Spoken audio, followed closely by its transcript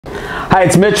Hi,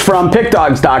 it's Mitch from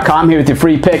Pickdawgz.com here with your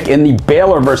free pick in the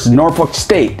Baylor versus Norfolk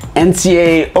State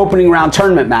NCAA opening round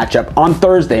tournament matchup on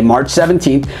Thursday, March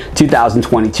 17th,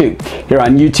 2022. Here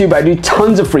on YouTube, I do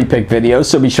tons of free pick videos,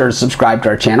 so be sure to subscribe to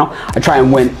our channel. I try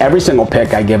and win every single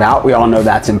pick I give out. We all know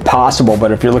that's impossible,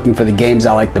 but if you're looking for the games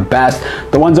I like the best,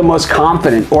 the ones I'm most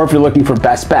confident, or if you're looking for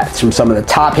best bets from some of the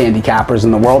top handicappers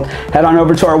in the world, head on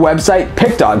over to our website,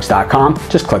 Pickdawgz.com.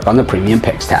 Just click on the Premium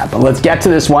Picks tab. But let's get to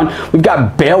this one. We've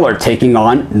got Baylor taking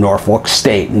on Norfolk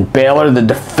State. And Baylor, the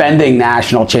defending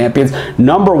national champions,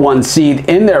 #1 seed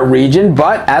in their region,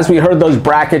 but as we heard those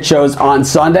bracket shows on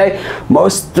Sunday,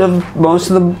 most of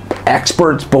the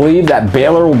experts believe that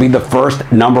Baylor will be the first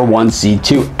 #1 seed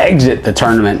to exit the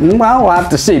tournament. And well, we'll have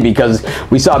to see, because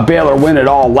we saw Baylor win it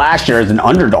all last year as an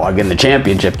underdog in the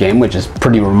championship game, which is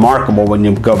pretty remarkable when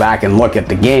you go back and look at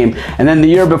the game. And then the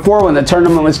year before, when the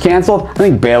tournament was canceled, I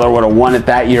think Baylor would have won it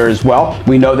that year as well.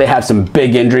 We know they have some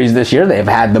big injuries this year. They've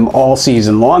had them all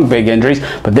season long, big injuries,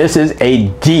 but this is a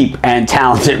deep and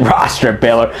talented roster at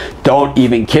Baylor. Don't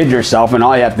even kid yourself, and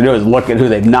all you have to do is look at who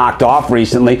they've knocked off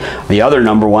recently. The other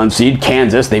 #1 seed,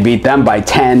 Kansas, they beat them by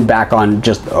 10 back on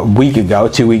just a week ago,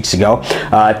 2 weeks ago.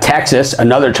 Texas,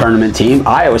 another tournament team.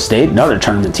 Iowa State, another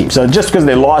tournament team. So just because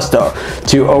they lost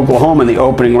to Oklahoma in the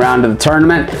opening round of the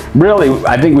tournament, really,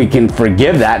 I think we can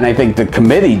forgive that, and I think the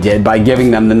committee did by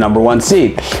giving them the #1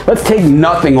 seed. Let's take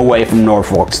nothing away from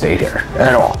Norfolk State here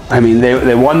at all. I mean,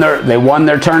 they won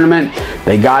their tournament,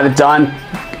 they got it done,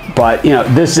 but you know,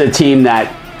 this is a team that,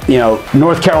 you know,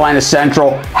 North Carolina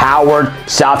Central, Howard,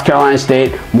 South Carolina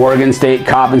State, Morgan State,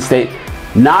 Coppin State,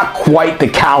 not quite the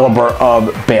caliber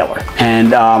of Baylor.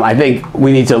 And I think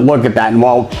we need to look at that. And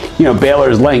while, you know, Baylor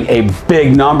is laying a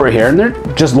big number here, and they're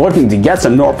just looking to get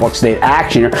some Norfolk State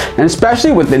action here, and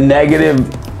especially with the negative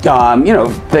you know,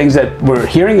 things that we're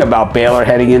hearing about Baylor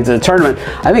heading into the tournament,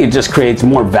 I think it just creates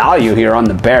more value here on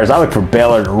the Bears. I look for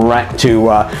Baylor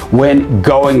to win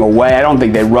going away. I don't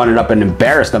think they run it up and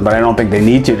embarrass them, but I don't think they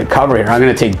need to cover here. I'm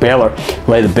going to take Baylor,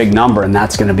 lay the big number, and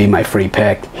that's going to be my free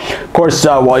pick. Of course,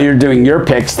 while you're doing your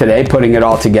picks today, putting it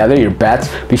all together, your bets,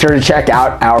 be sure to check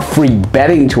out our free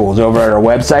betting tools over at our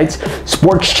websites,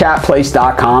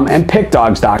 sportschatplace.com and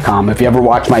pickdawgz.com. If you ever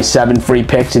watch my 7 free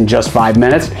picks in just 5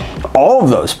 minutes, all of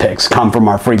those picks come from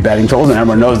our free betting tools, and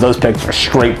everyone knows those picks are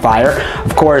straight fire.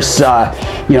 Of course,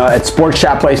 you know, at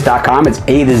sportschatplace.com, it's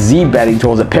A to Z betting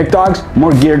tools. At Pickdawgz,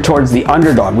 more geared towards the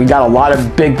underdog. We got a lot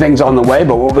of big things on the way,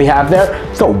 but what we have there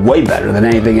is still way better than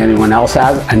anything anyone else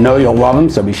has. I know you'll love them,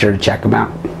 so be sure to check them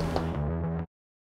out.